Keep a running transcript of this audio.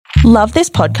Love this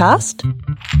podcast?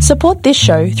 Support this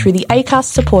show through the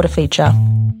Acast supporter feature.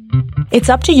 It's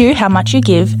up to you how much you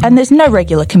give, and there's no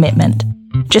regular commitment.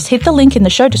 Just hit the link in the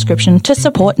show description to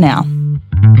support now.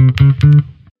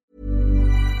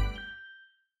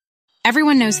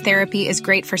 Everyone knows therapy is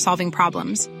great for solving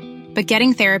problems, but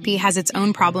getting therapy has its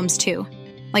own problems too,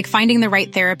 like finding the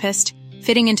right therapist,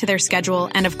 fitting into their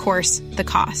schedule, and of course, the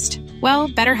cost. Well,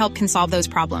 BetterHelp can solve those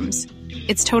problems.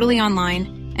 It's totally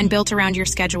online and built around your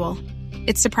schedule.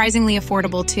 It's surprisingly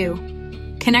affordable too.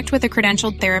 Connect with a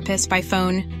credentialed therapist by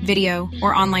phone, video,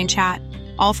 or online chat,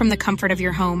 all from the comfort of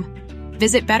your home.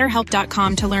 Visit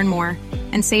BetterHelp.com to learn more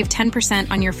and save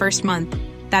 10% on your first month.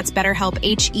 That's BetterHelp,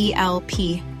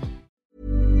 H-E-L-P.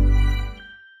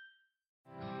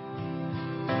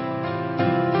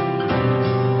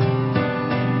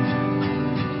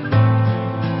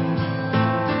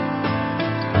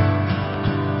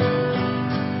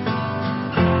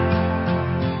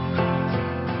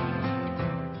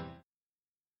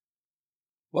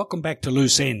 Welcome back to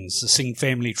Loose Ends, the Singh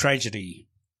family tragedy.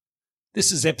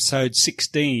 This is episode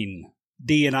 16,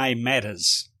 DNA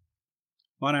Matters.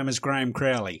 My name is Graham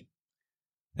Crowley.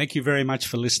 Thank you very much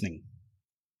for listening.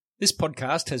 This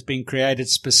podcast has been created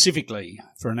specifically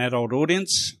for an adult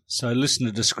audience, so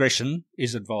listener discretion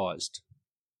is advised.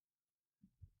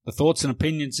 The thoughts and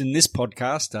opinions in this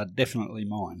podcast are definitely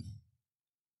mine.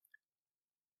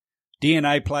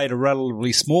 DNA played a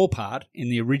relatively small part in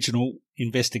the original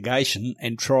investigation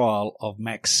and trial of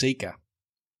Max Sica.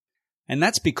 And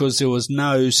that's because there was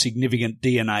no significant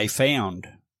DNA found.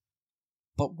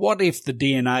 But what if the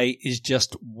DNA is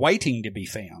just waiting to be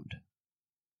found?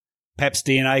 Perhaps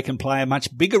DNA can play a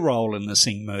much bigger role in the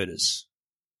Singh murders.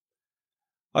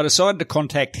 I decided to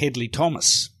contact Hedley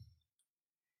Thomas.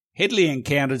 Hedley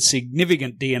encountered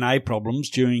significant DNA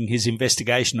problems during his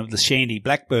investigation of the Shandy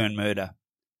Blackburn murder,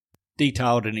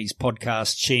 detailed in his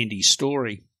podcast Shandy's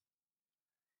Story.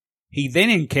 He then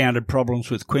encountered problems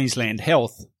with Queensland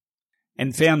Health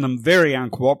and found them very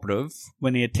uncooperative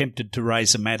when he attempted to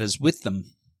raise the matters with them.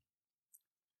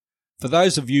 For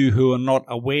those of you who are not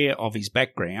aware of his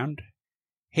background,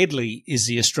 Hedley is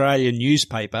the Australian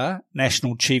newspaper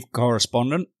National Chief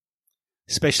Correspondent,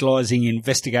 specialising in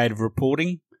investigative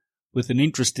reporting with an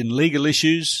interest in legal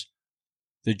issues,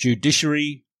 the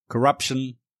judiciary,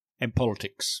 corruption and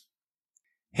politics.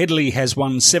 Hedley has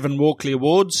won 7 Walkley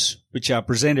Awards, which are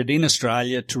presented in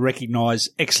Australia to recognise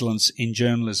excellence in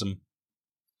journalism.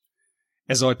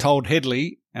 As I told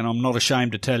Hedley, and I'm not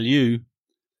ashamed to tell you,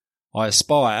 I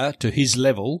aspire to his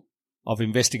level of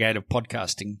investigative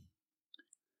podcasting,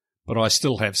 but I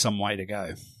still have some way to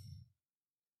go.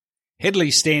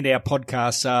 Hedley's standout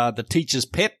podcasts are The Teacher's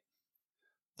Pet,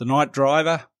 The Night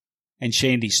Driver, and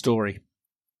Shandy's Story.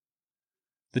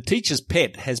 The Teacher's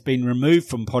Pet has been removed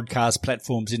from podcast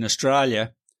platforms in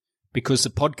Australia because the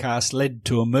podcast led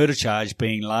to a murder charge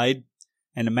being laid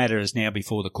and the matter is now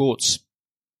before the courts.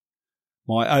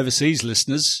 My overseas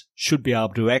listeners should be able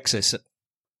to access it.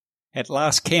 At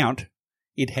last count,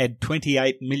 it had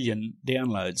 28 million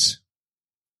downloads.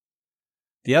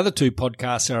 The other 2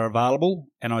 podcasts are available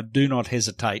and I do not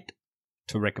hesitate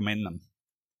to recommend them.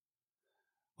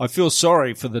 I feel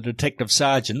sorry for the detective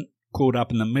sergeant caught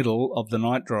up in the middle of The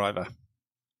Night Driver.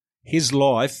 His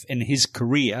life and his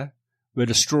career were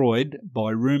destroyed by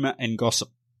rumour and gossip.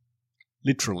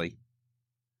 Literally.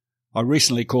 I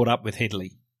recently caught up with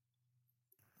Hedley.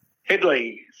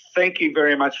 Hedley, thank you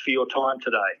very much for your time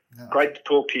today. No. Great to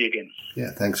talk to you again.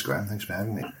 Yeah, thanks, Graham. Thanks for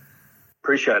having me.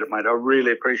 Appreciate it, mate. I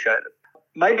really appreciate it.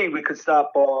 Maybe we could start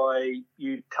by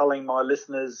you telling my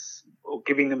listeners or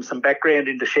giving them some background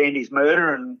into Shandy's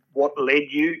murder and what led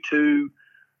you to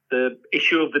the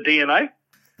issue of the DNA?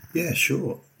 Yeah,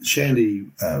 sure. Shandy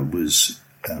was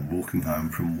walking home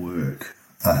from work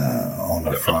on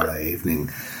a Friday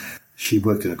evening. She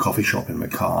worked in a coffee shop in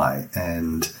Mackay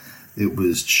and it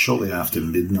was shortly after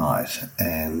midnight,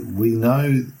 and we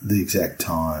know the exact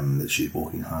time that she's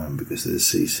walking home because there's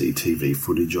CCTV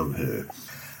footage of her.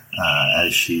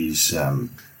 As she's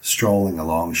strolling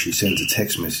along, she sends a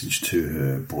text message to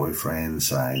her boyfriend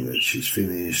saying that she's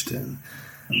finished, and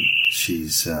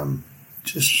she's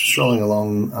just strolling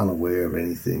along unaware of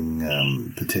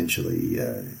anything potentially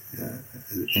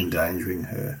endangering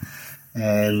her.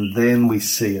 And then we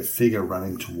see a figure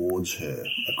running towards her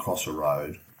across a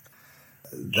road.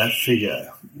 That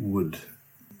figure would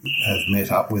have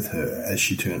met up with her as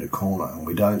she turned a corner, and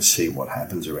we don't see what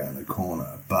happens around the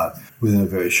corner. But within a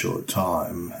very short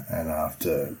time, and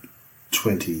after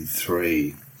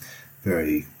 23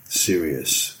 very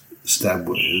serious stab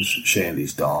wounds,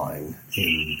 Shandy's dying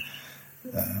in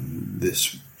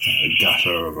this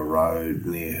gutter of a road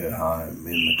near her home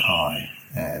in Mackay,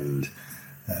 and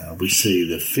we see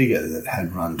the figure that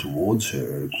had run towards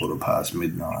her at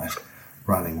midnight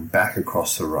running back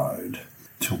across the road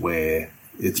to where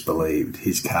it's believed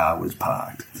his car was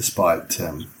parked, despite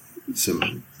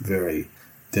some very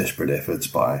desperate efforts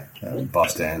by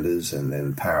bystanders and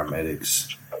then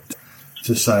paramedics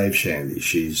to save Shandy.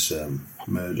 She's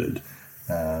murdered,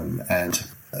 and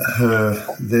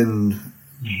her then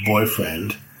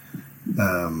boyfriend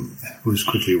was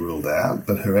quickly ruled out,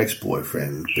 but her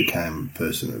ex-boyfriend became a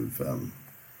person of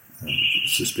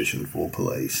suspicion for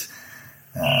police.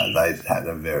 They'd had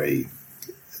a very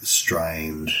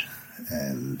strained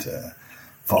and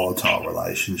volatile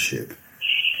relationship,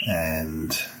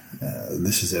 and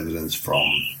this is evidence from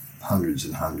hundreds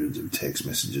and hundreds of text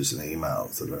messages and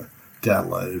emails that are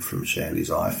downloaded from Shandy's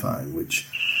iPhone, which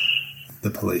the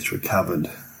police recovered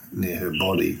near her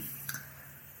body.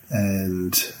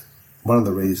 And one of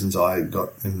the reasons I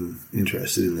got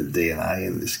interested in the DNA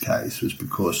in this case was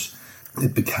because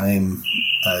it became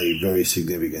a very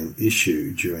significant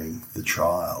issue during the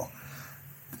trial.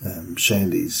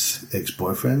 Shandy's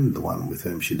ex-boyfriend, the one with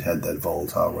whom she'd had that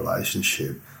volatile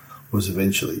relationship, was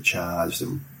eventually charged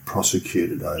and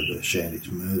prosecuted over Shandy's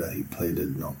murder. He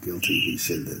pleaded not guilty. He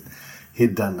said that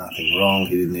he'd done nothing wrong.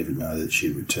 He didn't even know that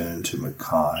she'd returned to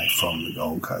Mackay from the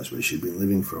Gold Coast, where she'd been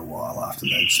living for a while after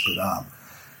they'd split up.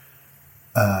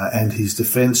 And his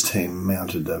defence team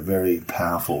mounted a very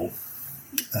powerful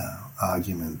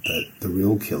argument that the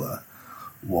real killer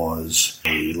was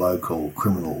a local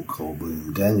criminal called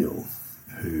William Daniel,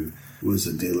 who was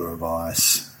a dealer of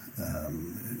ice,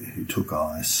 who took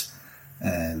ice,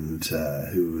 and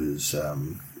who was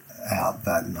out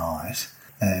that night.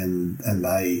 And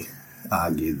they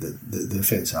argued that the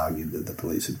defence argued that the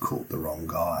police had caught the wrong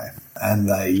guy, and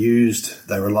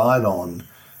they relied on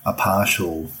a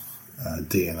partial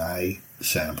DNA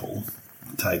sample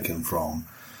taken from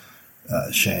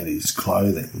Shandy's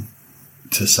clothing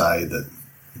to say that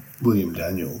William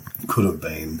Daniel could have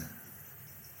been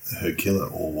her killer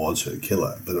or was her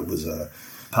killer, but it was a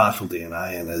partial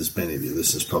DNA, and as many of your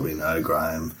listeners probably know,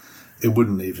 Graham, it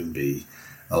wouldn't even be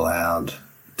allowed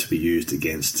to be used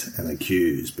against an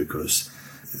accused because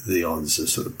the odds are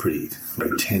sort of pretty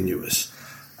tenuous.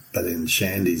 But in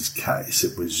Shandy's case,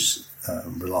 it was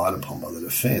relied upon by the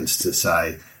defence to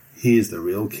say, here's the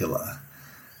real killer.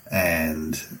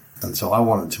 And so I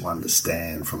wanted to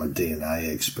understand from a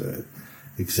DNA expert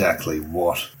exactly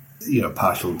what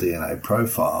partial DNA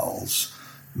profiles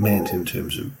meant in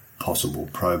terms of possible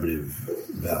probative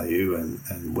value,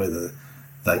 and whether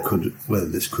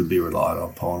this could be relied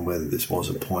upon, whether this was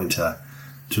a pointer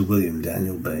to William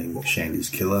Daniel being Shandy's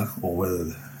killer, or whether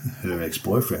her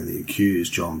ex-boyfriend, the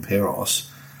accused, John Peros,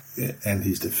 and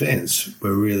his defence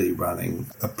were really running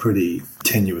a pretty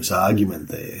tenuous argument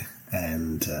there.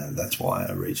 And that's why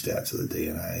I reached out to the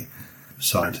DNA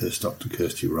scientist, Dr.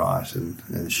 Kirsty Wright,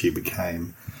 and she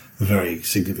became a very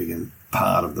significant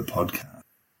part of the podcast.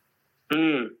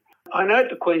 I know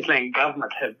the Queensland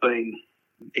government have been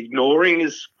ignoring,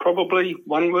 is probably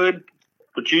one word.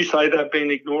 Would you say they've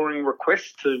been ignoring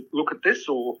requests to look at this,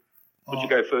 or would you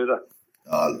go further?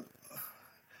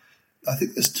 I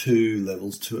think there's two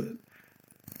levels to it.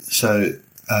 So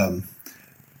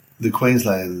the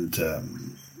Queensland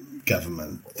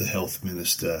government, the health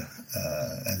minister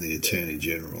and the Attorney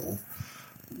General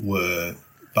were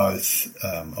both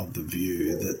of the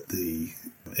view that the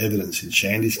evidence in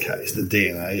Shandy's case, the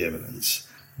DNA evidence,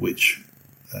 which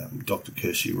Dr.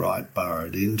 Kirsty Wright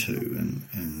burrowed into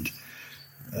and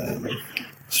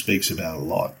speaks about a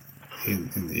lot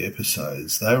in the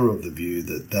episodes, they were of the view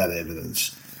that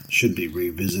evidence should be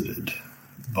revisited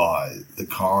by the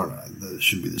coroner, that it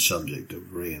should be the subject of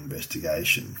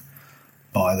reinvestigation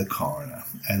by the coroner.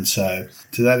 And so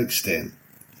to that extent,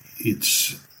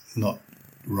 it's not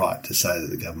right to say that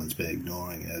the government's been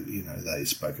ignoring it. They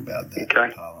spoke about that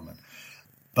in Parliament.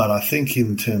 But I think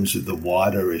in terms of the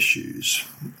wider issues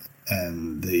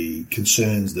and the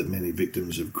concerns that many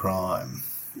victims of crime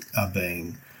are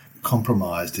being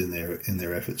compromised in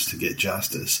their efforts to get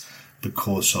justice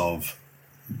because of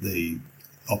the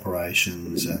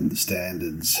operations and the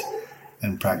standards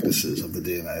and practices of the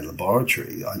DNA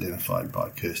laboratory identified by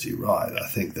Kirsty Wright, I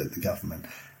think that the government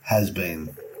has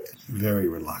been very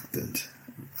reluctant,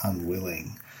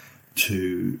 unwilling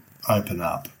to open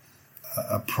up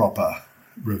a proper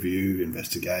review,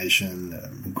 investigation,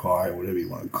 inquiry, whatever you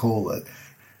want to call it,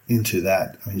 into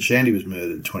that. I mean, Shandy was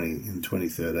murdered in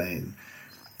 2013,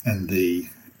 and the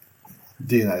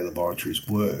DNA laboratory's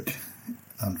work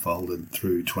unfolded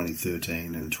through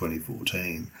 2013 and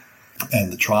 2014,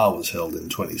 and the trial was held in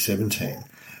 2017.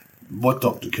 what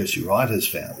Dr. Kirsty Wright has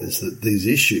found is that these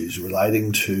issues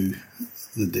relating to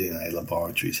the DNA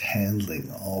laboratory's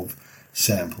handling of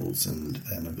samples and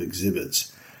of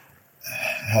exhibits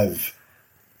have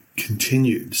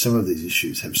continued. Some of these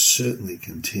issues have certainly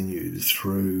continued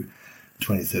through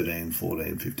 2013,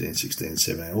 14, 15, 16,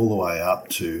 17, all the way up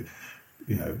to,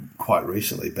 quite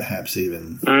recently, perhaps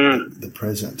even the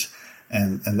present.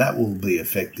 And that will be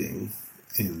affecting,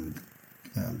 in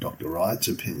Dr. Wright's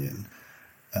opinion,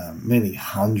 many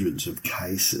hundreds of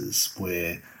cases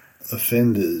where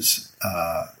offenders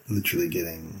are literally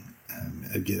getting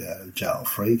a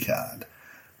get-out-of-jail-free card,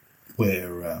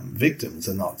 where victims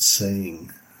are not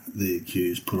seeing the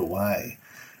accused put away,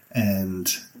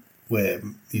 and where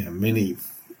many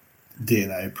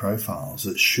DNA profiles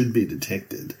that should be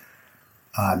detected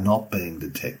are not being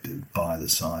detected by the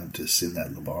scientists in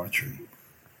that laboratory.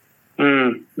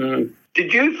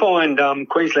 Did you find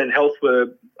Queensland Health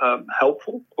were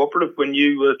helpful, cooperative when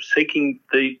you were seeking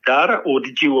the data, or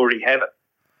did you already have it?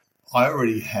 I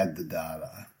already had the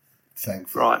data,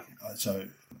 thankfully. Right. So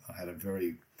I had a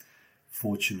very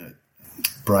fortunate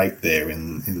break there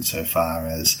insofar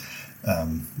as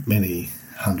many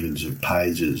hundreds of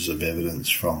pages of evidence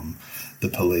from the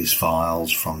police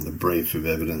files, from the brief of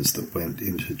evidence that went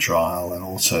into trial and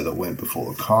also that went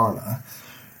before the coroner,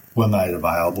 were made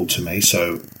available to me.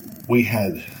 So we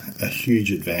had a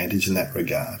huge advantage in that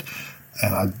regard,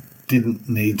 and I didn't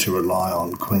need to rely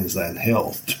on Queensland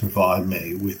Health to provide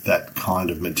me with that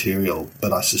kind of material.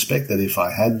 But I suspect that if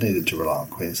I had needed to rely on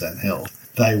Queensland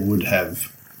Health, they would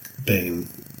have been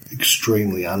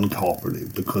extremely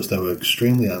uncooperative, because they were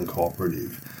extremely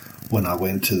uncooperative when I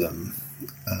went to them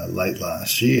late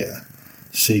last year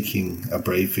seeking a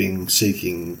briefing,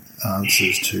 seeking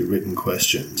answers to written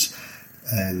questions.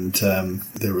 And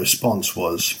their response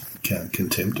was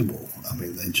contemptible. I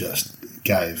mean, they just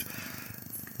gave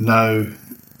no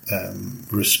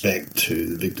respect to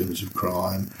the victims of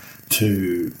crime,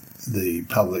 to the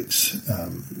public's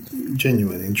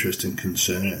genuine interest and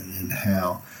concern in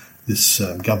how this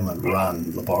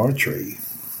government-run laboratory,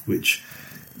 which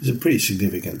is a pretty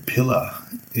significant pillar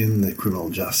in the criminal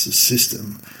justice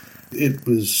system, it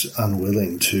was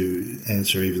unwilling to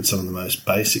answer even some of the most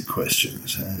basic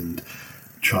questions and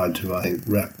tried to, I think,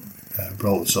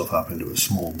 roll itself up into a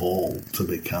small ball to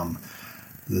become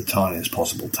the tiniest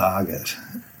possible target.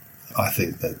 I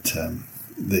think that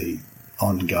the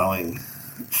ongoing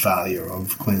failure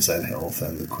of Queensland Health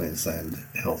and the Queensland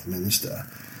Health Minister,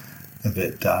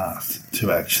 Yvette D'Arth,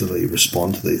 to actually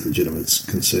respond to these legitimate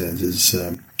concerns is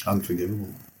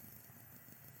unforgivable.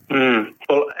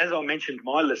 Well, as I mentioned to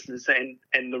my listeners,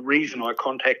 and the reason I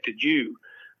contacted you,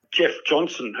 Jeff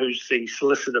Johnson, who's the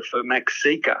solicitor for Max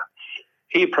Sica,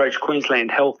 he approached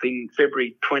Queensland Health in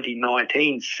February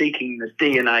 2019 seeking the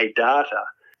DNA data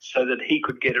so that he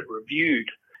could get it reviewed.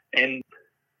 And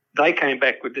they came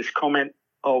back with this comment,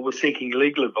 we're seeking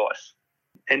legal advice.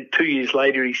 And 2 years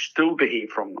later, he's still to hear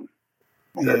from them.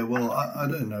 Yeah, well, I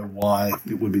don't know why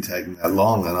it would be taking that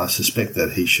long, and I suspect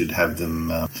that he should have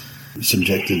them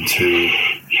subjected to,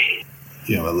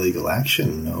 a legal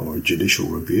action or a judicial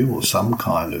review or some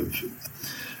kind of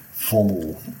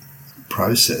formal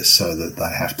process so that they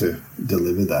have to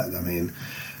deliver that. I mean,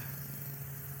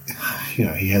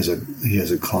 he has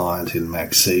a client in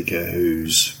Max Sica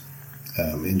whose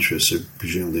interests are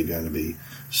presumably going to be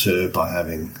served by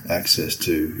having access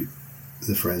to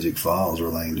the forensic files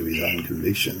relating to his own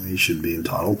conviction. He should be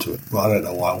entitled to it. Well, I don't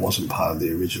know why it wasn't part of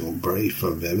the original brief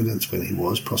of evidence when he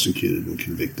was prosecuted and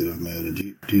convicted of murder.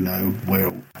 Do you know where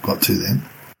it got to then?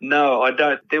 No, I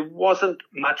don't. There wasn't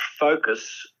much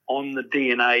focus on the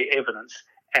DNA evidence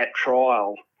at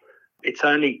trial. It's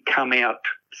only come out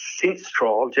since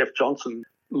trial. Jeff Johnson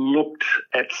looked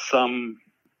at some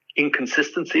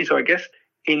inconsistencies, I guess,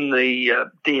 in the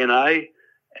DNA,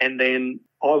 and then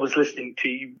I was listening to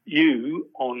you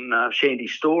on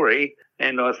Shandy's story,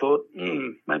 and I thought,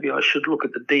 maybe I should look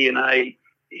at the DNA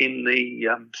in the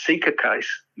Sica case,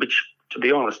 which, to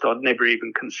be honest, I'd never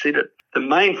even considered. The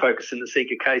main focus in the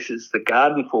Sica case is the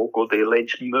garden fork, or the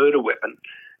alleged murder weapon,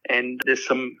 and there's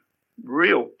some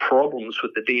real problems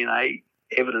with the DNA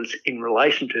evidence in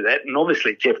relation to that. And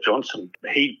obviously Jeff Johnson,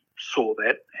 he saw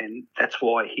that, and that's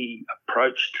why he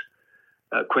approached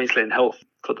Queensland Health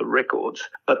for the records.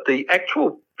 But the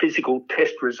actual physical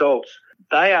test results,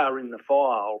 they are in the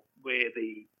file where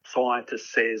the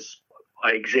scientist says,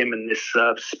 I examined this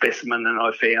specimen and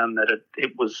I found that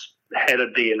it had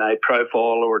a DNA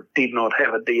profile, or it did not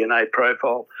have a DNA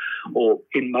profile, or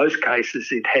in most cases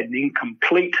it had an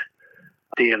incomplete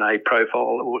DNA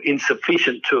profile or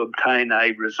insufficient to obtain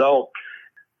a result.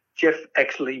 Jeff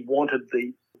actually wanted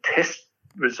the test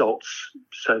results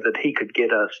so that he could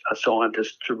get a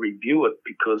scientist to review it,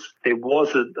 because there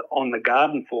was on the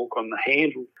garden fork, on the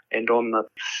handle and on the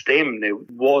stem, there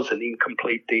was an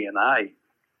incomplete DNA.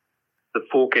 The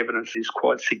fork evidence is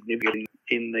quite significant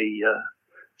in the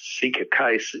Sika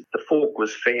case. The fork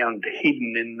was found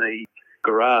hidden in the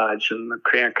garage, and the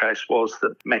Crown case was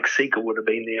that Max Sika would have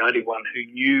been the only one who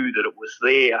knew that it was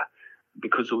there,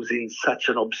 because it was in such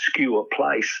an obscure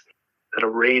place that a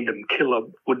random killer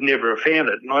would never have found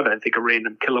it. And I don't think a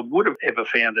random killer would have ever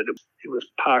found it. It was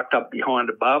parked up behind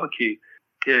a barbecue.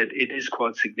 Yeah, it is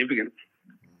quite significant.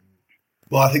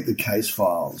 Well, I think the case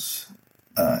files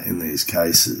in these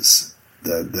cases,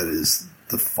 that is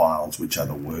the files which are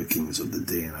the workings of the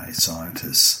DNA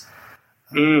scientists,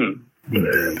 would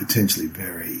be potentially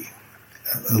very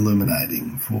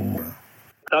illuminating for...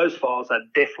 Those files are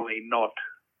definitely not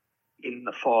in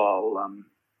the file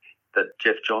that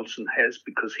Jeff Johnson has,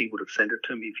 because he would have sent it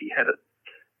to me if he had it,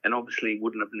 and obviously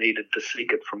wouldn't have needed to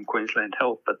seek it from Queensland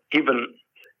Health. But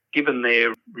given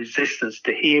their resistance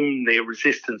to him, their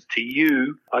resistance to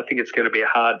you, I think it's going to be a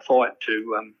hard fight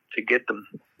to get them.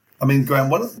 I mean, Graham,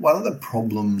 one of the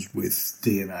problems with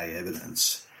DNA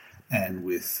evidence and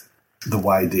with the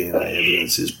way DNA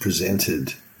evidence is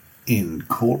presented in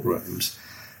courtrooms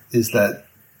is that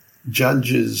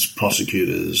judges,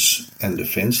 prosecutors and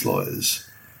defence lawyers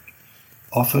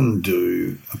often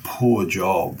do a poor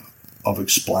job of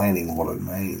explaining what it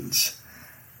means.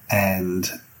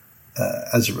 And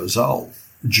as a result,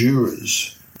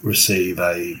 jurors receive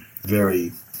a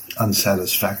very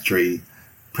unsatisfactory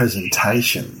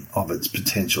presentation of its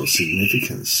potential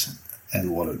significance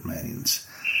and what it means.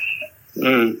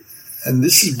 And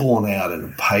this is borne out in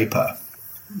a paper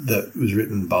that was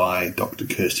written by Dr.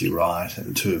 Kirsty Wright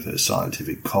and two of her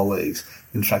scientific colleagues.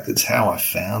 In fact, it's how I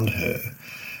found her.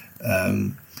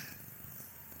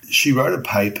 She wrote a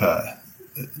paper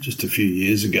just a few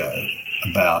years ago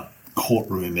about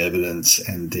courtroom evidence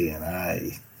and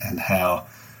DNA, and how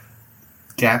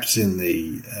gaps in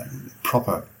the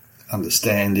proper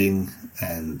understanding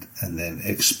and then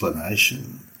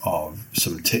explanation of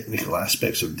some technical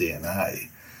aspects of DNA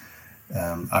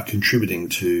are contributing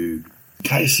to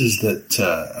cases that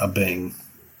are being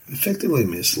effectively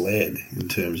misled in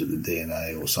terms of the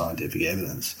DNA or scientific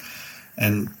evidence.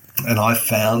 And I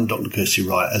found Dr. Kirsty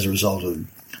Wright as a result of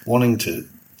wanting to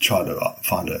try to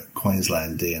find a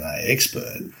Queensland DNA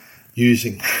expert,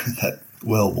 using that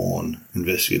well-worn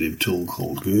investigative tool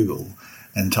called Google,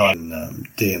 and typing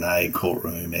DNA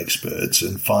courtroom experts,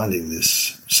 and finding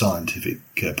this scientific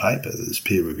paper, this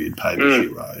peer-reviewed paper she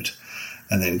wrote,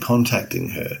 and then contacting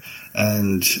her.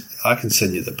 And I can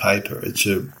send you the paper. It's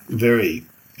a very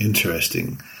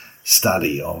interesting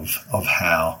study of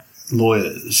how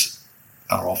lawyers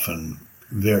are often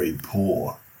very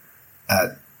poor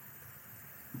at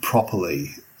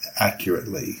properly,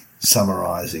 accurately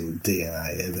summarising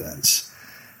DNA evidence.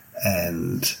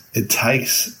 And it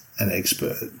takes an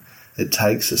expert, it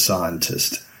takes a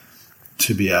scientist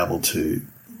to be able to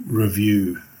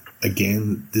review,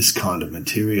 again, this kind of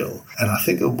material. And I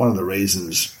think one of the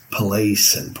reasons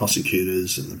police and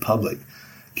prosecutors and the public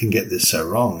can get this so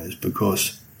wrong is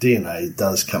because DNA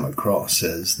does come across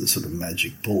as the sort of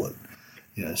magic bullet.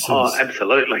 You know,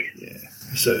 absolutely. Yeah.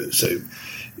 So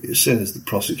as soon as the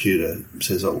prosecutor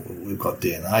says, "Oh, well, we've got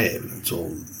DNA evidence," or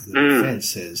the defence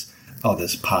says, "Oh,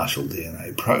 there's a partial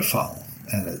DNA profile,"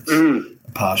 and it's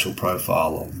a partial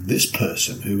profile of this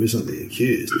person who isn't the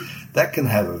accused, that can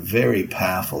have a very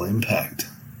powerful impact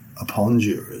upon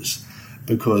jurors,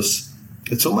 because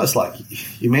it's almost like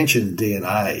you mentioned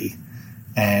DNA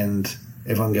and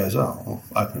everyone goes, "Oh, well,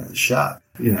 open and shut,"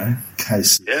 you know,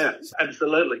 case. Yeah,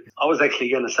 absolutely. I was actually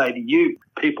going to say to you,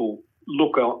 people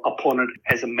look upon it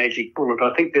as a magic bullet.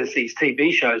 I think there's these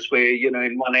TV shows where, you know,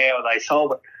 in 1 hour they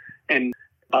solve it, and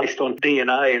based on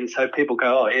DNA, and so people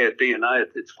go, "Oh yeah, DNA,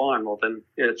 it's fine." Well then,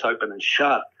 yeah, it's open and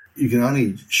shut. You can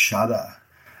only shudder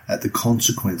at the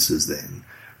consequences then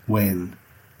when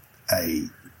a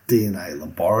DNA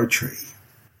laboratory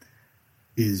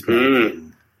is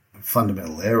making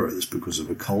fundamental errors because of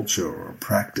a culture or a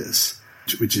practice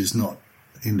which is not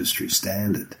industry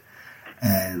standard.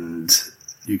 And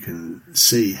you can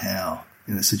see how,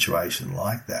 in a situation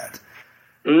like that,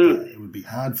 it would be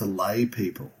hard for lay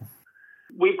people.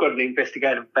 We've got an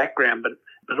investigative background, but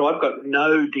I've got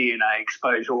no DNA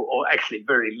exposure, or actually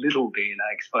very little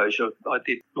DNA exposure. I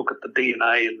did look at the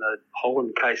DNA in the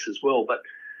Holland case as well, but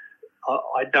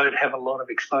I don't have a lot of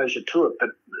exposure to it. But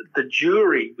the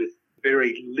jury, with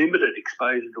very limited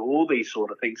exposure to all these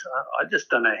sort of things, I just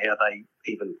don't know how they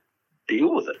even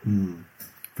deal with it.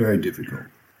 Very difficult.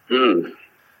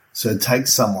 So it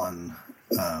takes someone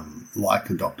like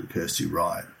a Dr. Kirsty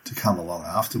Wright, to come along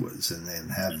afterwards and then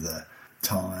have the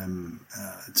time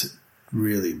to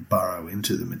really burrow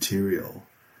into the material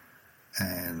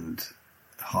and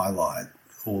highlight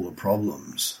all the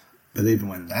problems. But even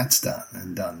when that's done,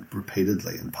 and done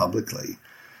repeatedly and publicly,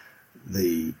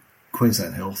 the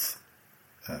Queensland Health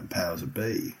powers that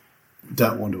be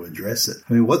don't want to address it.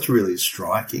 I mean, what's really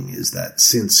striking is that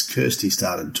since Kirsty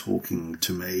started talking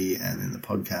to me and in the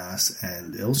podcast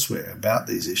and elsewhere about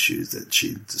these issues that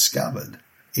she'd discovered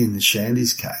in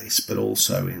Shandy's case, but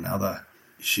also in other,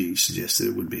 she suggested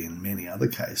it would be in many other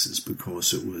cases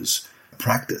because it was a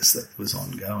practice that was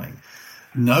ongoing.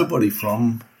 Nobody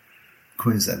from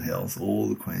Queensland Health or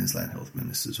the Queensland Health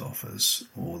Minister's office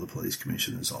or the Police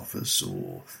Commissioner's office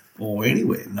or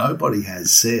anywhere, nobody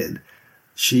has said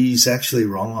she's actually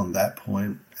wrong on that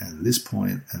point and this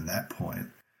point and that point.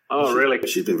 Oh, really?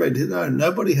 She's been very... No,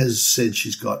 nobody has said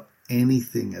she's got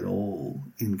anything at all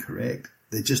incorrect.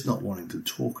 They're just not wanting to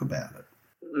talk about it.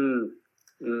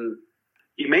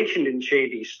 You mentioned in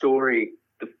Shandy's story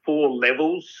the 4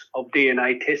 levels of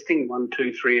DNA testing, 1,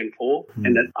 2, 3 and 4,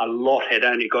 and that a lot had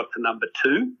only got to number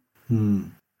 2.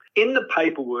 In the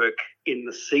paperwork in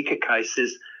the Seeker case,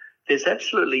 there's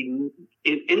absolutely,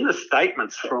 in the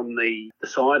statements from the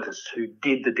scientists who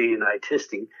did the DNA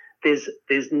testing, there's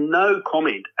no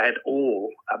comment at all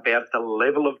about the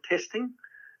level of testing.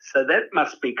 So that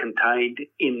must be contained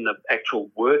in the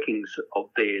actual workings of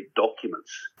their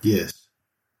documents. Yes.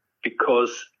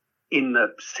 Because in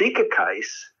the Seeker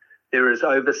case, there is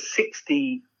over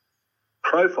 60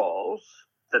 profiles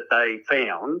that they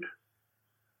found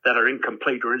that are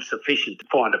incomplete or insufficient to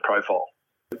find a profile.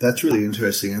 That's really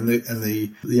interesting. And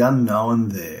the unknown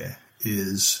there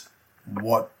is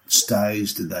what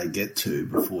stage did they get to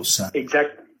before saying...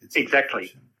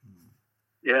 Exactly.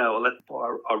 Yeah, well, that's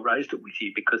why I raised it with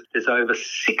you, because there's over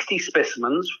 60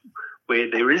 specimens where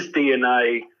there is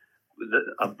DNA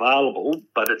available,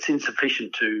 but it's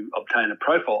insufficient to obtain a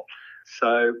profile.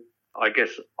 So I guess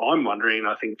I'm wondering, and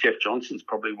I think Jeff Johnson's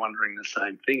probably wondering the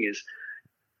same thing, is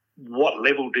what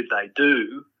level did they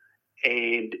do?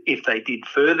 And if they did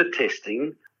further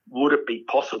testing, would it be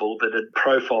possible that a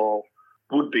profile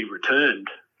would be returned,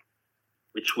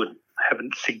 which would have a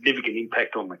significant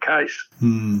impact on the case?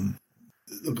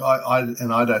 Look, I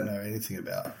don't know anything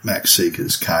about Max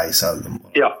Seeker's case other than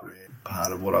what I've read,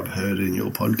 part of what I've heard in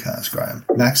your podcast, Graham.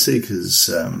 Max Seeker's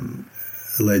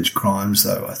alleged crimes,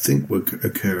 though, I think were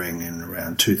occurring in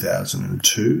around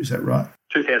 2002. Is that right?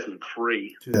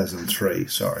 2003. 2003,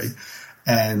 sorry.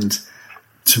 And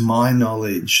to my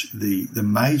knowledge, the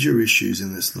major issues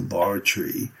in this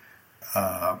laboratory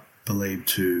are believed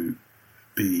to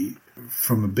be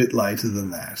from a bit later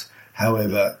than that.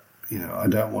 However, I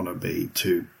don't want to be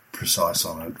too precise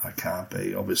on it. I can't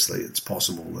be. Obviously, it's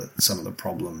possible that some of the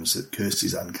problems that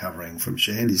Kirsty's uncovering from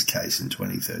Shandy's case in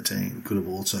 2013 could have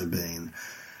also been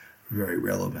very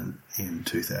relevant in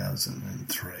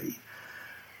 2003.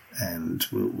 And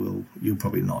you'll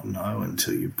probably not know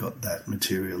until you've got that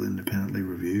material independently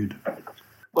reviewed.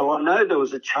 Well, I know there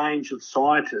was a change of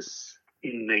scientists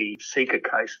in the Seeker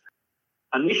case.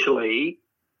 Initially,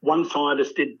 one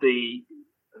scientist did the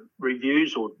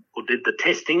reviews or did the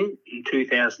testing in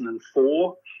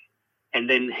 2004, and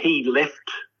then he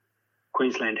left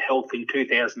Queensland Health in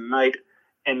 2008,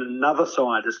 and another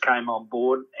scientist came on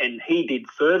board and he did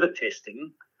further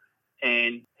testing,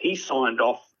 and he signed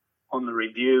off on the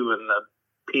review and the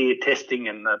peer testing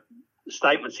and the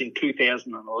statements in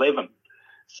 2011.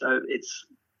 So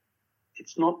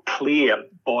it's not clear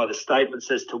by the statements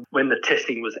as to when the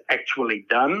testing was actually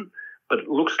done, but it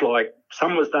looks like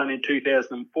some was done in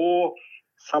 2004,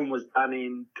 some was done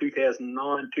in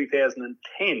 2009,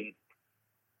 2010.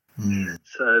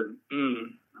 So,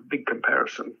 a big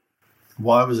comparison.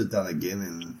 Why was it done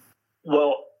again?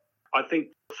 Well, I think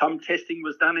some testing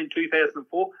was done in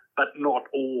 2004, but not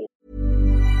all.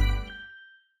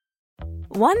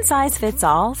 One size fits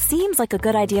all seems like a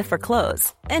good idea for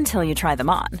clothes until you try them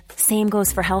on. Same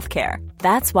goes for healthcare.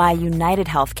 That's why United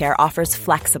Healthcare offers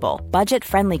flexible,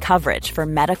 budget-friendly coverage for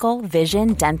medical,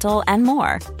 vision, dental, and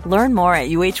more. Learn more at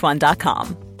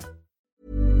uh1.com.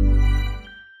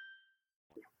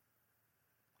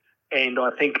 And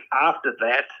I think after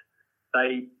that,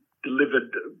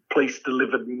 police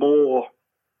delivered more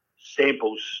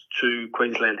samples to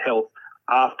Queensland Health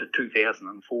after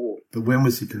 2004. But when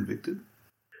was he convicted?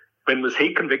 When was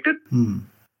he convicted?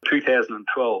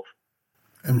 2012.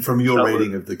 And from your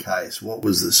reading of the case, what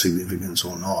was the significance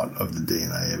or not of the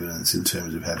DNA evidence in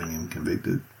terms of having him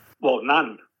convicted? Well,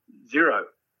 none. Zero.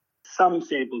 Some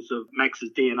samples of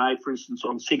Max's DNA, for instance,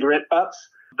 on cigarette butts,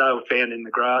 They were found in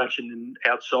the garage and then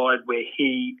outside where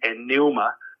he and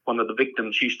Nilma, one of the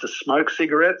victims, used to smoke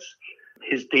cigarettes.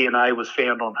 His DNA was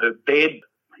found on her bed.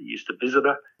 He used to visit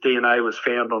her. DNA was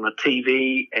found on a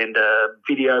TV and a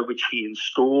video which he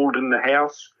installed in the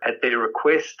house at their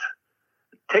request.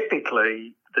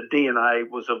 Technically, the DNA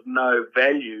was of no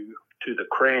value to the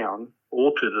Crown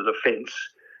or to the defence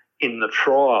in the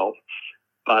trial,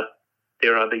 but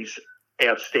there are these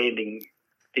outstanding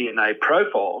DNA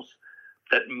profiles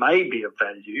that may be of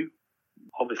value,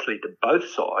 obviously to both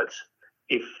sides,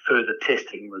 if further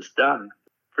testing was done.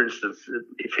 For instance,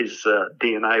 if his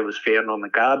DNA was found on the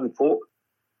garden fork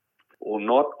or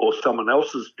not, or someone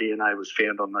else's DNA was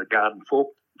found on the garden fork,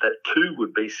 that too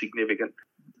would be significant.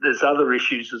 There's other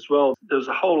issues as well. There was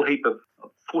a whole heap of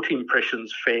foot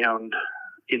impressions found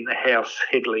in the house,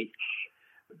 Headley,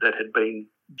 that had been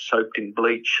soaked in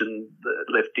bleach and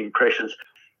left impressions.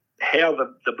 How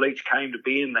the bleach came to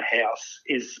be in the house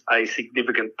is a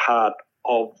significant part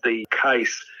of the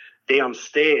case.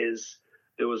 Downstairs,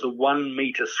 there was a 1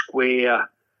 metre square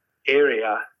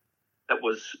area that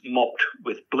was mopped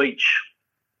with bleach.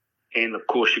 And, of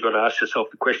course, you've got to ask yourself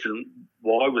the question,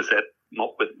 why was that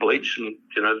mopped with bleach? And,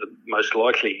 the most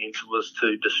likely answer was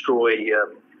to destroy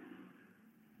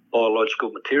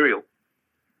biological material.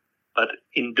 But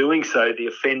in doing so, the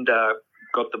offender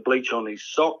got the bleach on his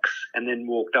socks and then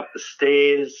walked up the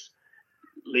stairs,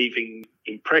 leaving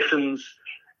impressions.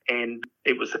 And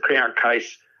it was the Crown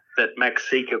case that Max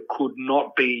Sica could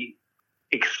not be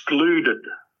excluded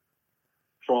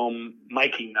from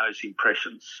making those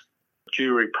impressions.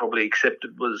 Jury probably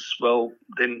accepted was, well,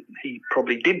 then he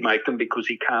probably did make them because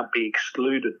he can't be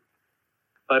excluded.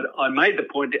 But I made the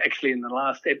point actually in the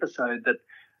last episode that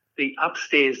the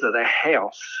upstairs of the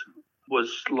house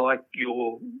was like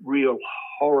your real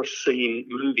horror scene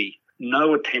movie.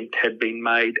 No attempt had been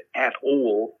made at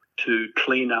all to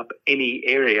clean up any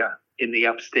area in the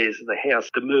upstairs of the house.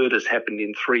 The murders happened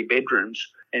in 3 bedrooms,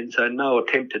 and so no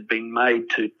attempt had been made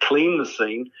to clean the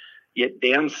scene, yet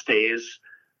downstairs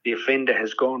the offender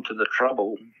has gone to the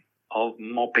trouble of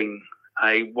mopping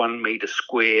a 1 metre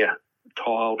square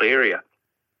tiled area.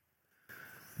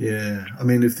 Yeah, I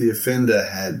mean, if the offender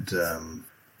had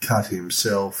cut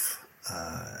himself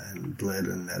and bled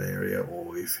in that area,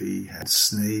 or if he had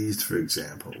sneezed, for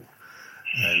example,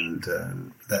 and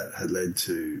that had led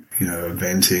to, a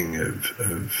venting of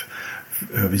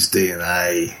his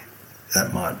DNA,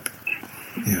 that might,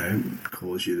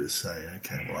 cause you to say,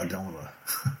 okay, well, I don't want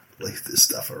to leave this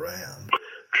stuff around.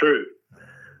 True.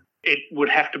 It would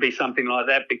have to be something like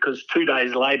that because 2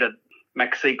 days later,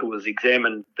 Max Sica was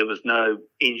examined. There was no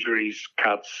injuries,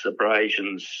 cuts,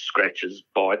 abrasions, scratches,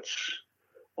 bites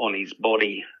on his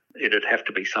body. It'd have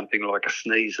to be something like a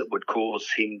sneeze that would cause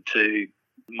him to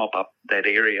mop up that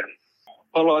area.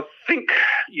 Well, I think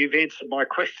you've answered my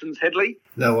questions, Headley.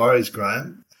 No worries,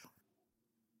 Graham.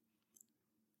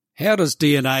 How does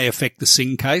DNA affect the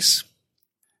Singh case?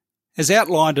 As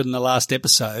outlined in the last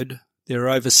episode, there are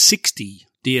over 60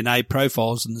 DNA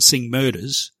profiles in the Singh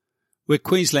murders where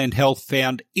Queensland Health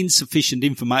found insufficient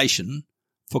information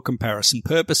for comparison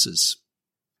purposes.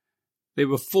 There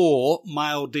were 4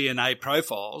 male DNA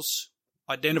profiles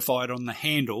identified on the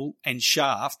handle and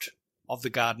shaft of the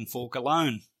garden fork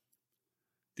alone,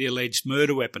 the alleged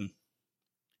murder weapon.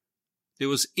 There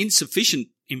was insufficient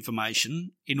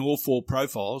information in all 4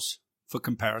 profiles for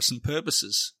comparison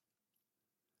purposes.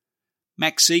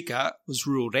 Max Sica was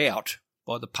ruled out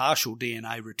by the partial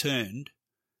DNA returned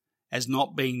as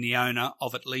not being the owner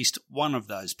of at least one of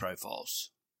those profiles.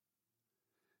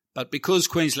 But because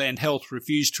Queensland Health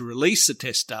refused to release the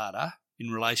test data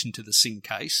in relation to the Singh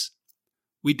case,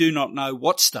 we do not know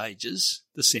what stages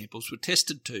the samples were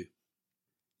tested to.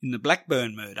 In the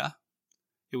Blackburn murder,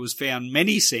 it was found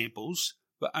many samples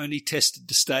were only tested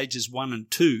to stages 1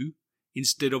 and 2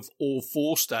 instead of all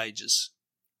 4 stages.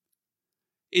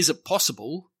 Is it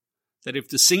possible that if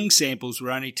the Singh samples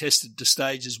were only tested to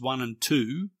stages 1 and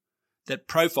 2, that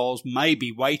profiles may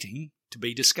be waiting to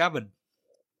be discovered?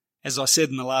 As I said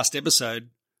in the last episode,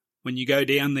 when you go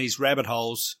down these rabbit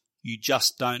holes, you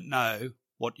just don't know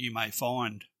what you may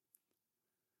find.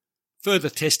 Further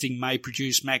testing may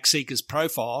produce Max Sica's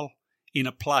profile in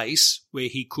a place where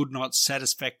he could not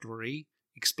satisfactorily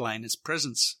explain its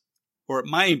presence, or it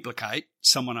may implicate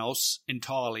someone else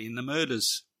entirely in the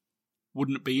murders.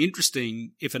 Wouldn't it be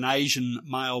interesting if an Asian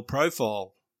male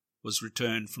profile was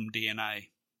returned from DNA?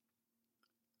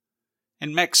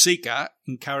 And Max Sica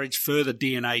encouraged further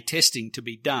DNA testing to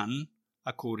be done,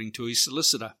 according to his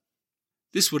solicitor.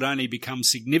 This would only become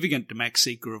significant to Max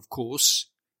Sica, of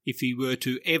course, if he were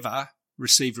to ever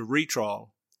receive a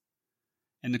retrial.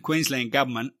 and the Queensland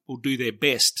Government will do their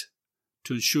best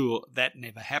to ensure that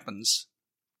never happens.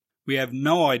 We have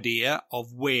no idea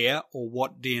of where or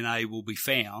what DNA will be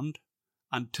found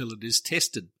until it is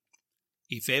tested,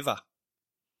 if ever.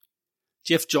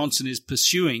 Jeff Johnson is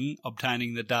pursuing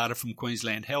obtaining the data from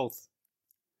Queensland Health.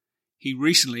 He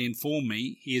recently informed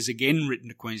me he has again written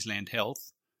to Queensland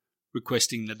Health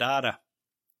requesting the data.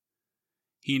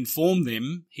 He informed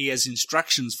them he has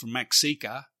instructions from Max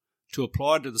Sica to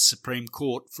apply to the Supreme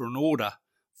Court for an order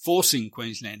forcing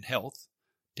Queensland Health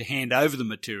to hand over the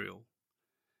material,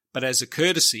 but as a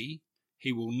courtesy,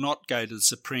 he will not go to the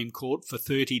Supreme Court for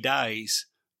 30 days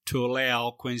to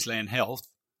allow Queensland Health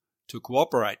to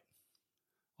cooperate.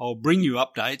 I'll bring you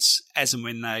updates as and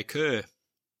when they occur.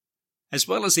 As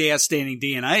well as the outstanding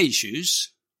DNA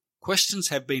issues, questions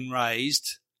have been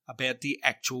raised about the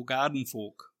actual garden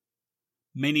fork.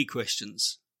 Many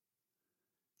questions.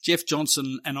 Jeff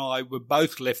Johnson and I were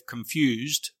both left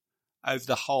confused over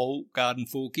the whole garden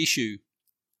fork issue.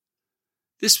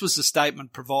 This was the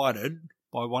statement provided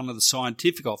by one of the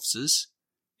scientific officers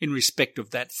in respect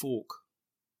of that fork.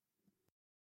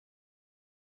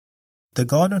 The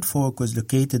garden fork was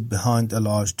located behind a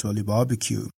large trolley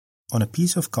barbecue on a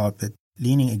piece of carpet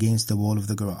leaning against the wall of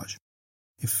the garage.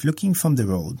 If looking from the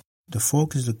road, the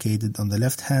fork is located on the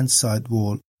left-hand side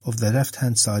wall of the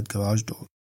left-hand side garage door.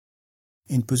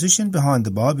 In position behind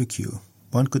the barbecue,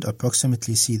 one could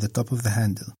approximately see the top of the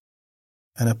handle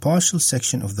and a partial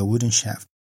section of the wooden shaft.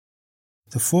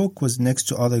 The fork was next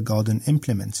to other garden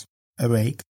implements, a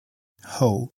rake,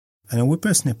 hoe, and a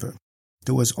whippersnipper.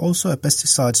 There was also a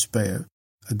pesticide sprayer,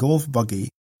 a golf buggy,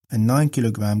 and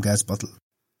 9-kilogram gas bottle.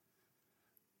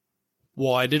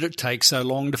 Why did it take so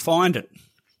long to find it?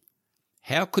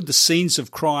 How could the scenes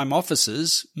of crime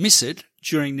officers miss it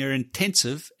during their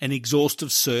intensive and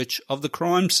exhaustive search of the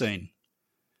crime scene?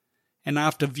 And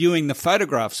after viewing the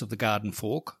photographs of the garden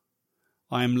fork,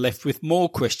 I am left with more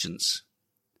questions.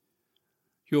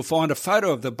 You'll find a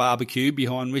photo of the barbecue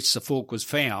behind which the fork was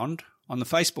found on the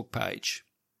Facebook page.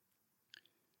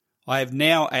 I have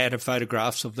now added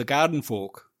photographs of the garden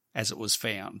fork as it was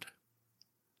found.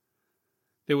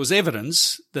 There was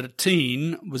evidence that a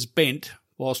tin was bent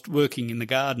whilst working in the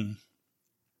garden.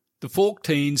 The fork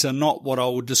tins are not what I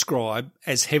would describe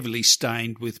as heavily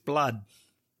stained with blood,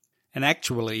 and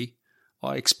actually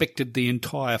I expected the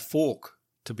entire fork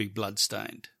to be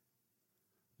blood-stained.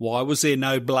 Why was there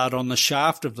no blood on the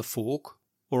shaft of the fork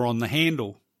or on the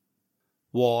handle?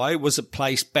 Why was it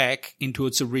placed back into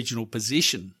its original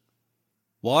position?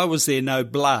 Why was there no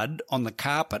blood on the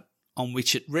carpet on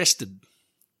which it rested?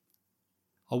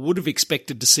 I would have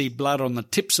expected to see blood on the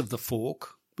tips of the fork,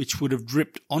 which would have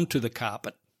dripped onto the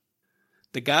carpet.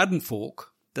 The garden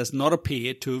fork does not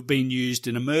appear to have been used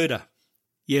in a murder,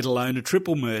 yet alone a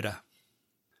triple murder.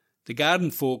 The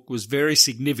garden fork was very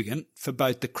significant for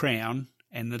both the Crown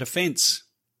and the defence.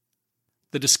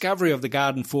 The discovery of the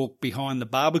garden fork behind the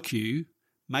barbecue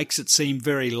makes it seem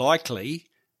very likely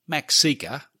Max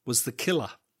Sica was the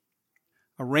killer.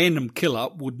 A random killer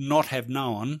would not have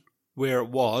known where it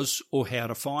was or how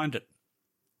to find it.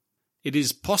 It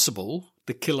is possible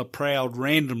the killer prowled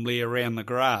randomly around the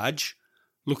garage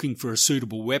looking for a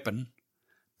suitable weapon,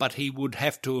 but he would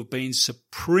have to have been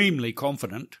supremely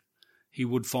confident he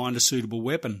would find a suitable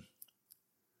weapon.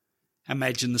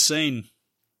 Imagine the scene.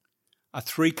 A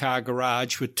 3-car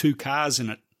garage with 2 cars in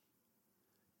it.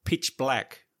 Pitch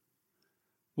black.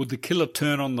 Would the killer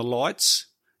turn on the lights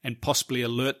and possibly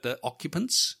alert the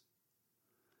occupants?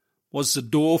 Was the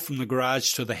door from the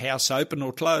garage to the house open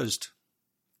or closed?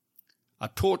 A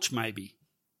torch maybe.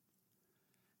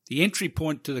 The entry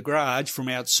point to the garage from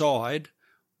outside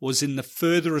was in the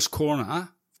furthest corner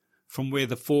from where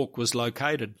the fork was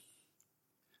located.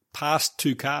 Past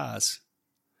 2 cars.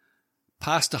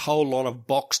 Past a whole lot of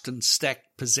boxed and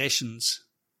stacked possessions.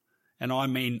 And I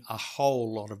mean a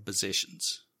whole lot of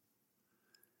possessions.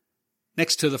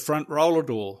 Next to the front roller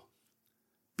door,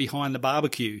 behind the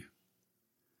barbecue.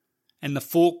 And the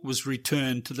fork was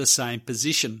returned to the same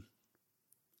position.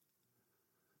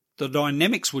 The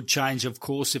dynamics would change, of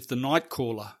course, if the night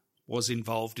caller was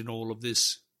involved in all of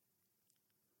this.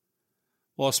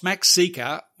 Whilst Max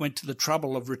Sica went to the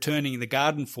trouble of returning the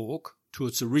garden fork to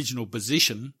its original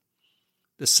position,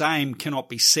 the same cannot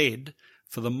be said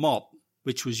for the mop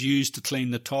which was used to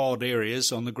clean the tiled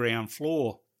areas on the ground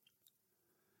floor.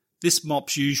 This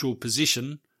mop's usual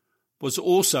position was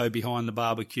also behind the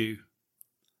barbecue,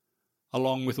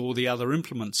 along with all the other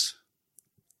implements.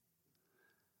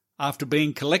 After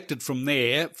being collected from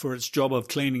there for its job of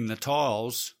cleaning the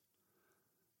tiles,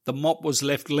 the mop was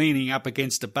left leaning up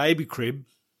against a baby crib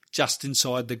just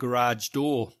inside the garage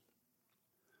door.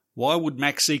 Why would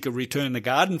Max Sica return the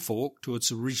garden fork to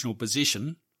its original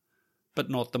position, but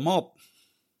not the mop?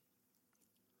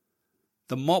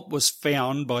 The mop was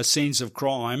found by scenes of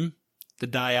crime the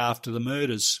day after the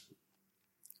murders.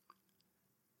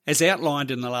 As outlined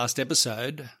in the last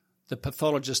episode, the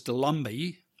pathologist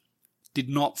Alumbi did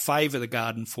not favour the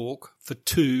garden fork for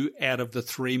 2 out of the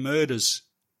 3 murders.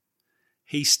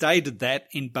 He stated that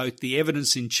in both the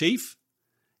evidence in chief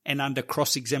and under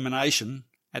cross-examination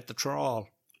at the trial.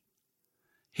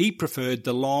 He preferred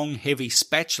the long, heavy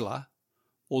spatula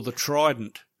or the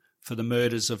trident for the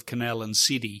murders of Canal and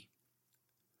Siddy.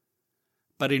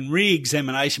 But in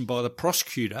re-examination by the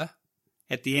prosecutor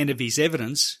at the end of his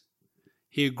evidence,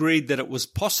 he agreed that it was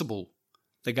possible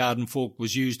the garden fork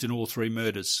was used in all 3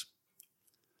 murders.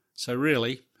 So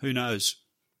really, who knows?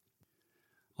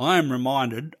 I am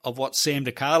reminded of what Sam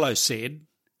DiCarlo said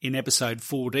in episode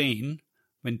 14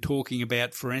 when talking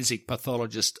about forensic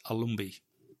pathologist Alumbi.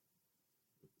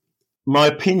 My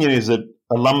opinion is that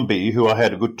Alumbi, who I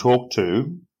had a good talk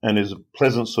to and is a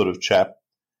pleasant sort of chap,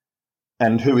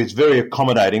 and who is very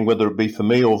accommodating, whether it be for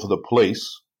me or for the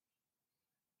police,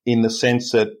 in the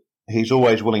sense that he's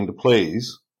always willing to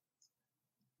please.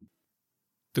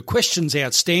 The questions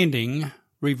outstanding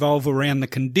revolve around the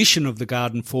condition of the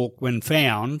garden fork when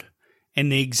found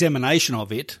and the examination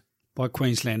of it by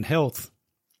Queensland Health.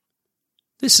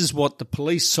 This is what the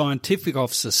police scientific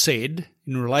officer said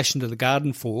in relation to the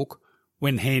garden fork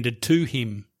when handed to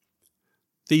him.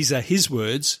 These are his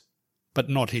words, but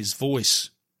not his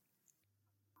voice.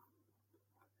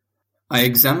 I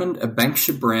examined a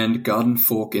Banksia brand garden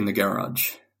fork in the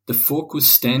garage. The fork was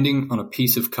standing on a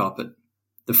piece of carpet.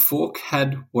 The fork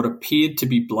had what appeared to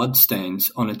be blood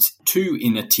stains on its 2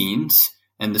 inner teens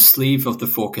and the sleeve of the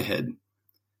fork head.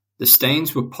 The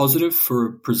stains were positive for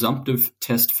a presumptive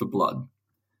test for blood.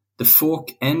 The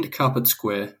fork and carpet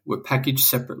square were packaged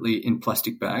separately in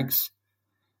plastic bags.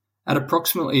 At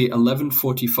approximately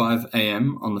 11:45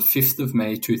 a.m. on the 5th of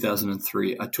May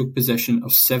 2003, I took possession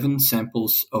of 7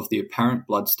 samples of the apparent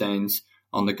bloodstains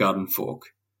on the garden fork.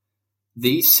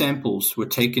 These samples were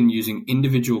taken using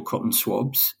individual cotton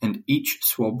swabs, and each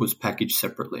swab was packaged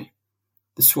separately.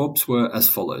 The swabs were as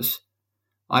follows.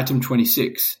 Item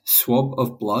 26, swab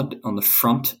of blood on the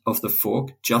front of the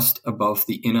fork just above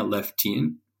the inner left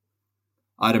tien.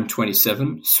 Item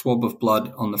 27, swab of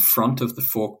blood on the front of the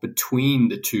fork between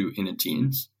the 2 inner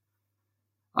teens.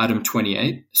 Item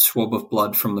 28, swab of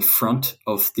blood from the front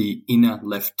of the inner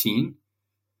left tien.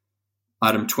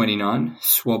 Item 29,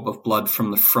 swab of blood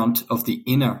from the front of the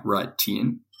inner right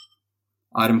tien.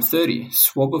 Item 30,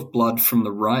 swab of blood from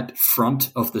the right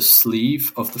front of the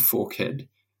sleeve of the fork head.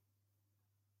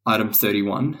 Item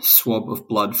 31, swab of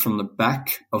blood from the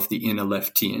back of the inner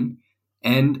left tien.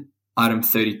 And Item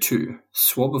 32,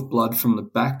 swab of blood from the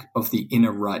back of the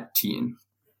inner right tien.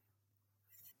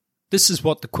 This is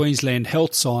what the Queensland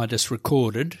Health scientist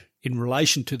recorded in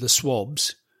relation to the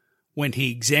swabs when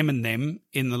he examined them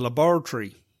in the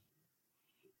laboratory.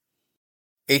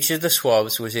 Each of the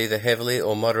swabs was either heavily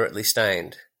or moderately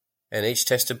stained, and each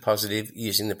tested positive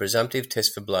using the presumptive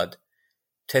test for blood,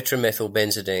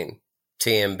 tetramethylbenzidine,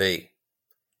 TMB.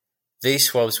 These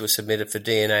swabs were submitted for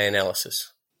DNA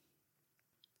analysis.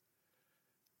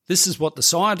 This is what the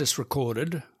scientist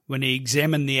recorded when he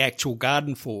examined the actual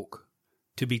garden fork.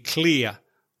 To be clear,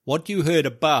 what you heard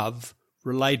above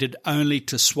related only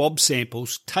to swab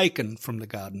samples taken from the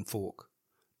garden fork,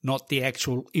 not the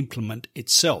actual implement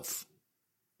itself.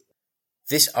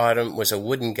 This item was a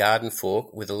wooden garden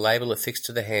fork with a label affixed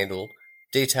to the handle,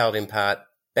 detailed in part,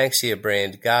 Banksia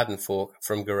brand garden fork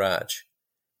from garage.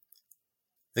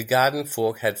 The garden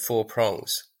fork had 4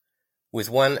 prongs, with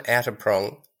one outer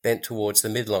prong bent towards the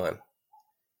midline.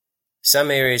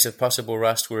 Some areas of possible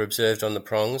rust were observed on the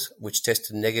prongs, which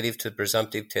tested negative to the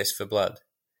presumptive test for blood.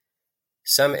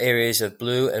 Some areas of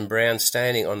blue and brown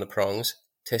staining on the prongs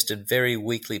tested very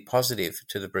weakly positive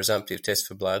to the presumptive test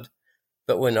for blood,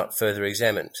 but were not further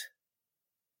examined.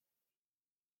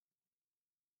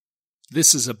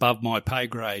 This is above my pay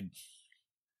grade.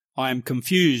 I am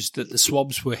confused that the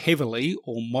swabs were heavily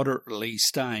or moderately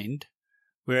stained,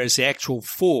 whereas the actual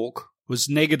fork was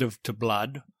negative to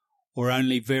blood or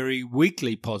only very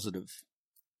weakly positive.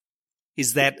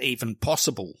 Is that even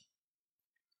possible?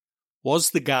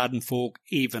 Was the garden fork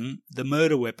even the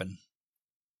murder weapon?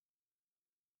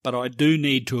 But I do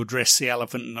need to address the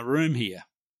elephant in the room here.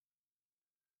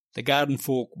 The garden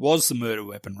fork was the murder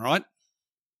weapon, right?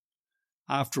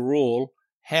 After all,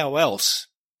 how else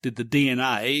did the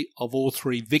DNA of all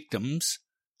 3 victims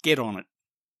get on it?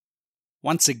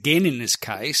 Once again in this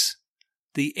case,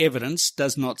 the evidence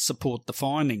does not support the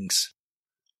findings.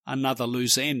 Another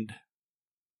loose end.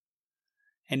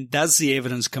 And does the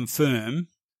evidence confirm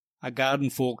a garden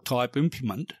fork type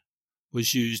implement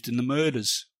was used in the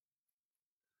murders?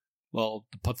 Well,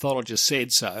 the pathologist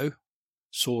said so,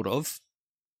 sort of.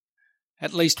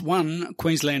 At least one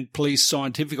Queensland Police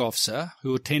scientific officer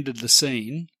who attended the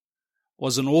scene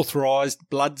was an authorised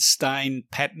blood stain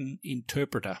pattern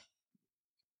interpreter.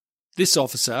 This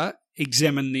officer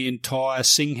examined the entire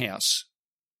Singh house.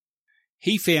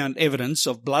 He found evidence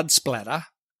of blood splatter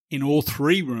in all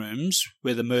 3 rooms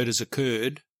where the murders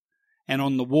occurred and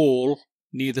on the wall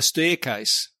near the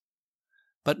staircase,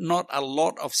 but not a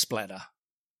lot of splatter.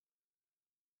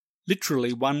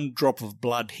 Literally 1 drop of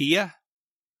blood here,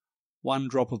 1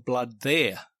 drop of blood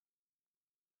there.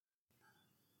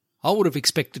 I would have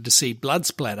expected to see blood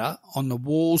splatter on the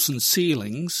walls and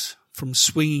ceilings from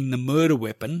swinging the murder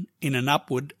weapon in an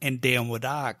upward and downward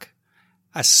arc,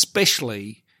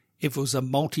 especially if it was a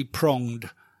multi-pronged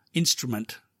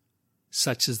instrument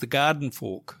such as the garden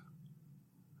fork.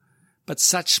 But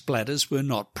such splatters were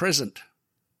not present.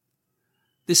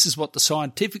 This is what the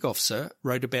scientific officer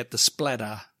wrote about the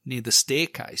splatter near the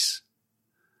staircase.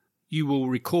 You will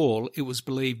recall it was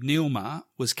believed Neilma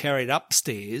was carried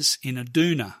upstairs in a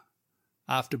doona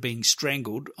after being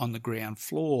strangled on the ground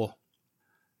floor.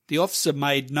 The officer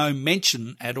made no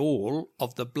mention at all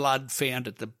of the blood found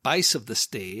at the base of the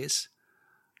stairs,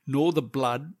 nor the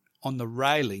blood on the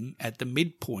railing at the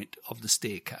midpoint of the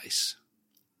staircase.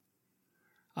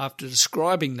 After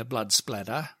describing the blood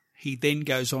splatter, he then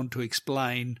goes on to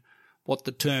explain what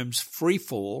the terms free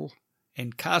fall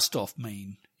and cast-off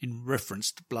mean in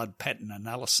reference to blood pattern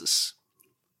analysis.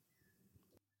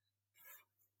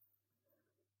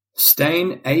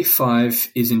 Stain A5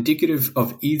 is indicative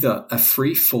of either a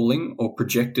free-falling or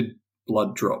projected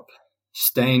blood drop.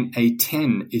 Stain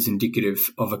A10 is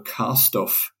indicative of a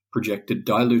cast-off projected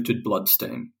diluted blood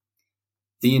stain.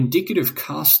 The indicative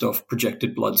cast-off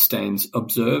projected blood stains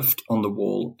observed on the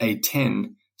wall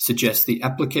A10 suggest the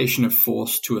application of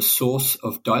force to a source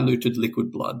of diluted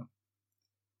liquid blood.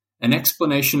 An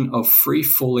explanation of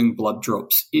free-falling blood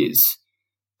drops is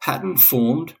pattern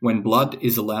formed when blood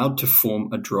is allowed to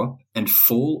form a drop and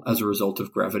fall as a result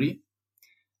of gravity.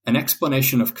 An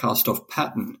explanation of cast-off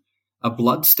pattern, a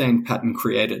blood stain pattern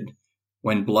created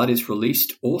when blood is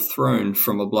released or thrown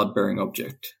from a blood-bearing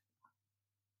object.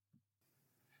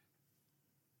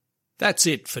 That's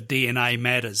it for DNA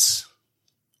Matters.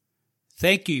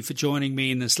 Thank you for joining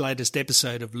me in this latest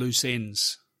episode of Loose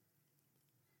Ends.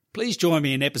 Please join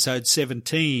me in episode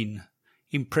 17,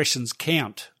 Impressions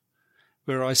Count,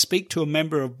 where I speak to a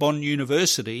member of Bond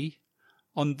University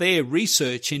on their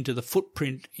research into the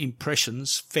footprint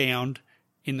impressions found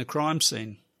in the crime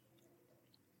scene.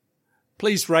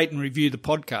 Please rate and review the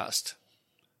podcast.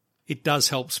 It does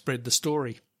help spread the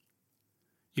story.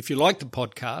 If you like the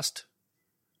podcast,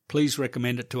 please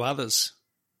recommend it to others.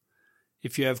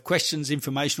 If you have questions,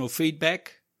 information or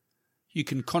feedback, you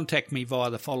can contact me via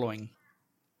the following.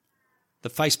 The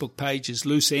Facebook page is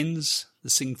Loose Ends, the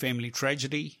Singh Family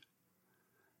Tragedy.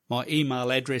 My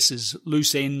email address is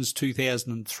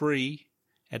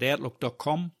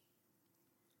looseends2003@outlook.com.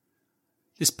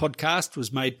 This podcast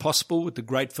was made possible with the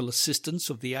grateful assistance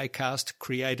of the Acast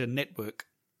Creator Network.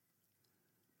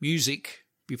 Music,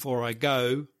 Before I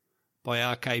Go, by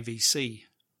RKVC.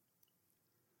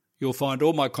 You'll find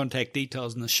all my contact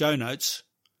details in the show notes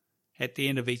at the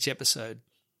end of each episode.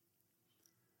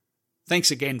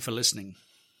 Thanks again for listening.